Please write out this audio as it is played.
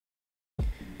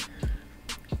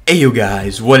Hey you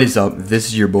guys, what is up? This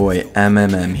is your boy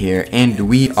MMM here, and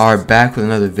we are back with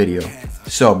another video.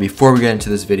 So before we get into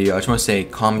this video, I just want to say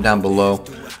comment down below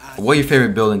what your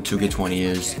favorite build in 2K20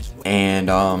 is, and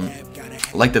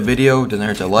like the video. Doesn't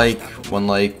hurt to like. One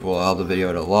like will help the video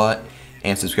out a lot,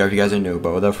 and subscribe if you guys are new.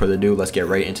 But without further ado, let's get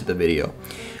right into the video.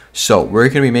 So we're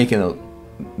gonna be making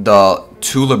the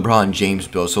two LeBron James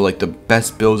builds, so like the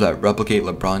best builds that replicate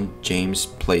LeBron James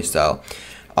playstyle.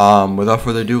 Without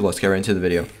further ado, let's get right into the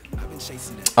video.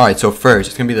 Alright, so first,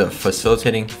 it's going to be the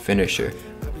facilitating finisher.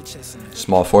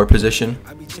 Small forward position,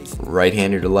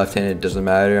 right-handed or left-handed, doesn't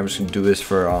matter. I'm just going to do this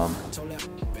for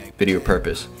video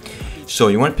purpose. So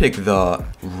you want to pick the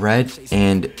red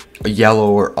and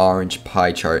yellow or orange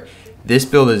pie chart. This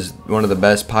build is one of the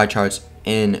best pie charts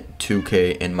in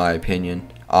 2K in my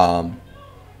opinion.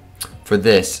 For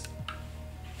this,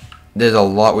 there's a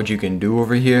lot what you can do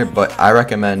over here, but I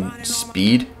recommend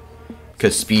speed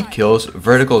because speed kills.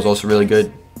 Vertical is also really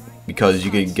good because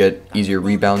you could get easier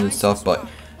rebounds and stuff, but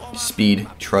speed,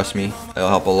 trust me, it'll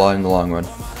help a lot in the long run.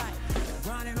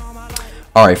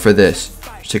 Alright, for this,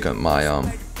 just take up my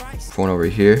phone over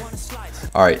here.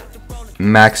 Alright,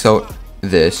 max out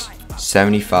this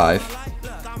 75,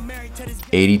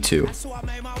 82.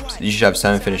 You should have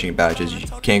 7 finishing badges. You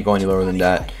can't go any lower than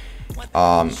that,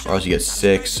 or else you get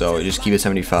 6. So just keep it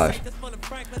 75.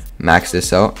 Max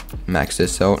this out, max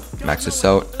this out, max this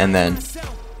out, and then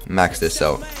max this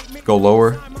out. Go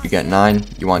lower, you get 9.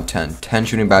 You want 10. 10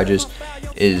 shooting badges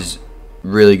is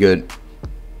really good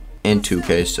in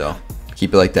 2K, so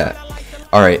keep it like that.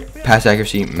 All right, pass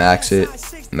accuracy, max it,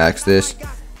 max this,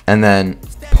 and then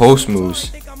post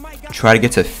moves. Try to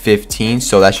get to 15,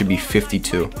 so that should be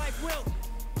 52.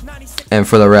 And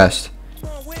for the rest,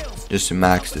 just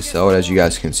max this out, as you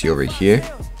guys can see over here,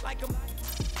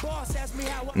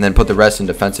 and then put the rest in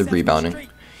defensive rebounding.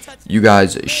 You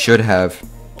guys should have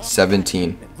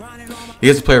 17. You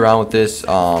guys can play around with this,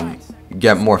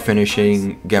 get more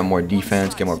finishing, get more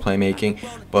defense, get more playmaking,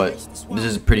 but this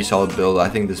is a pretty solid build. I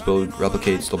think this build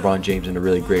replicates LeBron James in a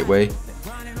really great way.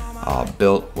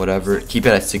 Built, whatever, keep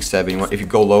it at 6'7". If you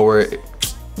go lower, it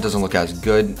doesn't look as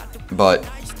good, but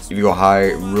if you go higher,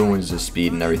 it ruins the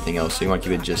speed and everything else, so you want to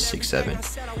keep it just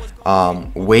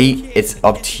 6'7". Weight, it's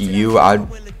up to you. I'd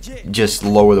just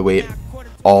lower the weight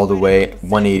all the way,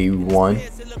 181,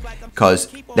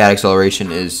 because that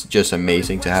acceleration is just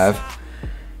amazing to have,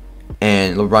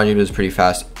 and LeBron James is pretty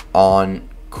fast on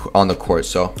the court.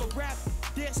 So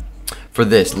for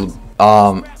this,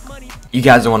 you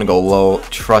guys don't want to go low.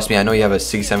 Trust me, I know you have a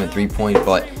 6'7" 3-point,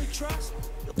 but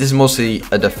this is mostly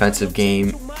a defensive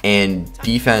game, and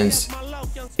defense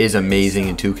is amazing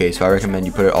in 2K, so I recommend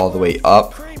you put it all the way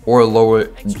up or lower,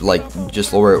 like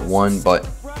just lower it 1, but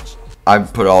I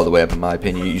put it all the way up in my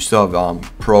opinion. You still have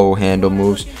pro handle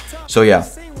moves, so yeah.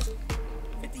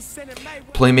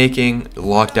 Playmaking,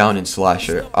 lockdown, and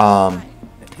slasher. I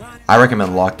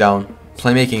recommend lockdown.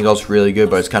 Playmaking is also really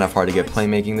good, but it's kind of hard to get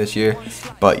playmaking this year.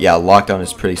 But yeah, lockdown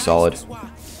is pretty solid.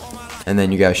 And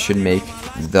then you guys should make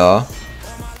the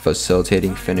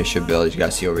facilitating finisher build, as you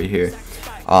guys see over here.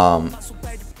 I'm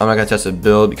not gonna test the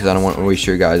build because I don't want to waste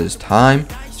your guys' time.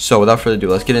 So without further ado,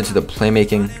 let's get into the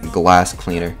playmaking glass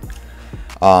cleaner.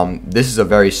 This is a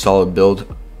very solid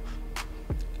build.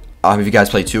 If you guys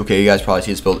play 2K, you guys probably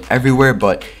see this build everywhere,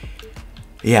 but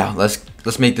yeah,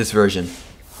 let's make this version.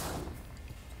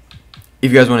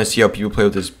 If you guys want to see how people play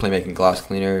with this playmaking glass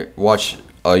cleaner, watch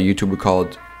a YouTuber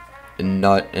called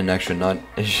Nut, an Extra Nut.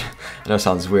 I know it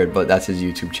sounds weird, but that's his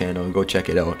YouTube channel. Go check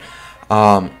it out.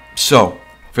 So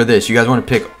for this, you guys want to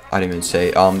pick, I didn't even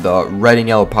say, the red and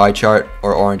yellow pie chart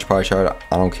or orange pie chart.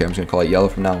 I don't care, I'm just gonna call it yellow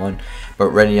from now on. But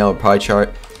red and yellow pie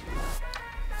chart.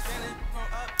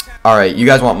 Alright, you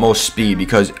guys want most speed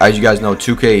because, as you guys know,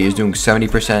 2K is doing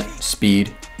 70%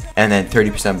 speed and then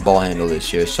 30% ball handle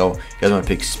this year. So you guys want to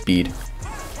pick speed.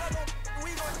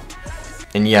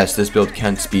 And yes, this build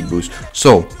can speed boost.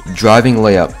 So driving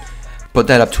layup, put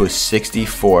that up to a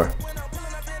 64.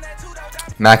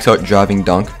 Max out driving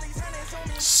dunk,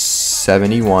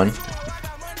 71.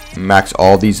 Max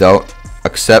all these out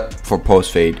except for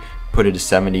post fade, put it to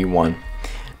 71.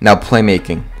 Now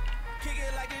playmaking,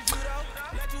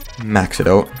 max it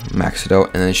out,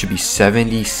 and then it should be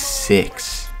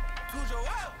 76.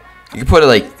 You can put it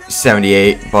like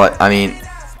 78, but I mean,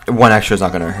 one extra is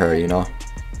not gonna hurt, you know.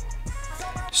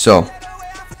 So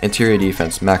interior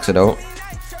defense, max it out.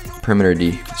 Perimeter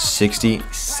D,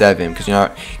 67,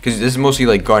 because this is mostly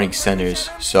like guarding centers,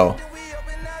 so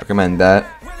recommend that.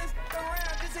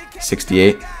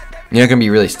 68. You're not gonna be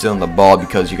really still in the ball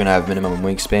because you're gonna have minimum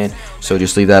wingspan, so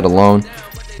just leave that alone.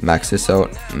 Max this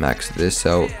out,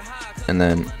 and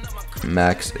then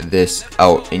max this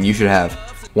out, and you should have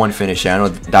one finish. I know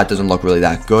that doesn't look really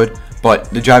that good, but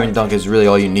the driving dunk is really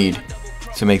all you need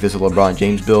to make this a LeBron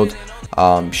James build.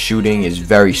 Shooting is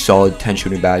very solid, 10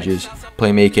 shooting badges.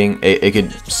 Playmaking, it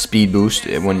could speed boost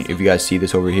if you guys see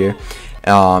this over here.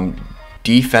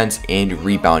 Defense and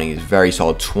rebounding is very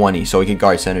solid, 20, so he can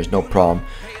guard centers, no problem.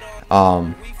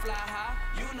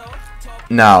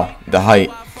 Now the height,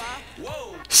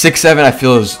 6'7" I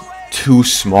feel is too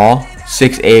small.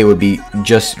 6'8" would be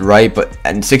just right, but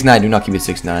and 6'9", do not keep it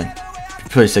 6'9".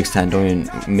 Put it 6'10", don't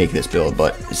even make this build.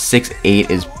 But 6'8"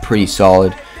 is pretty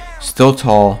solid, still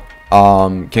tall.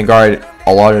 Can guard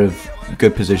a lot of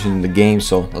good positions in the game,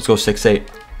 so let's go 6'8".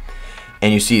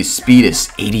 And you see his speed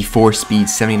is 84 speed,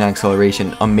 79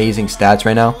 acceleration, amazing stats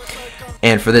right now.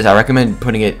 And for this, I recommend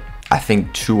putting it, I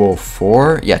think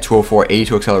 204. Yeah, 204,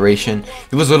 82 acceleration.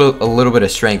 He loses a little bit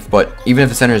of strength, but even if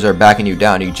the centers are backing you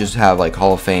down, you just have like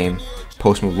Hall of Fame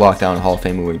post move lockdown, Hall of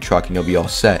Fame moving truck, and you'll be all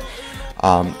set.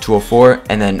 204,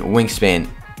 and then wingspan.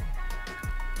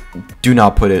 Do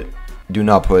not put it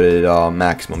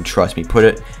maximum. Trust me, put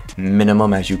it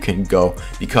minimum as you can go,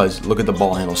 because look at the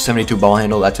ball handle, 72 ball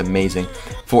handle. That's amazing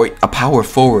for a power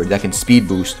forward that can speed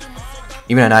boost.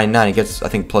 Even at 99, it gets, I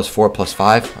think, +4,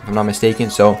 +5, if I'm not mistaken.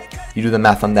 So you do the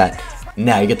math on that.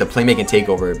 Now you get the playmaking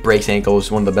takeover. It breaks ankles,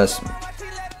 one of the best,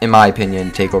 in my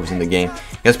opinion, takeovers in the game.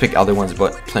 You guys pick other ones,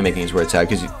 but playmaking is where it's at,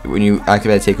 because when you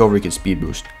activate a takeover, you can speed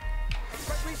boost.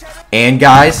 And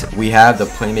guys, we have the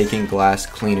playmaking glass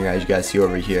cleaner, as you guys see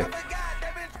over here.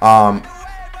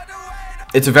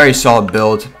 It's a very solid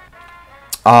build.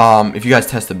 If you guys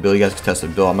test the build, you guys can test the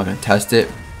build. I'm not gonna test it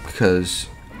because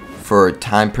for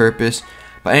time purpose.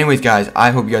 But anyways, guys,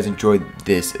 I hope you guys enjoyed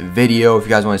this video. If you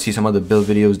guys want to see some other build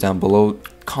videos down below,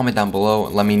 comment down below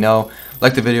and let me know.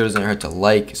 Like the video, doesn't hurt to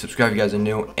like, subscribe if you guys are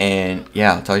new, and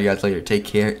yeah, I'll talk to you guys later. Take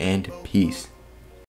care and peace.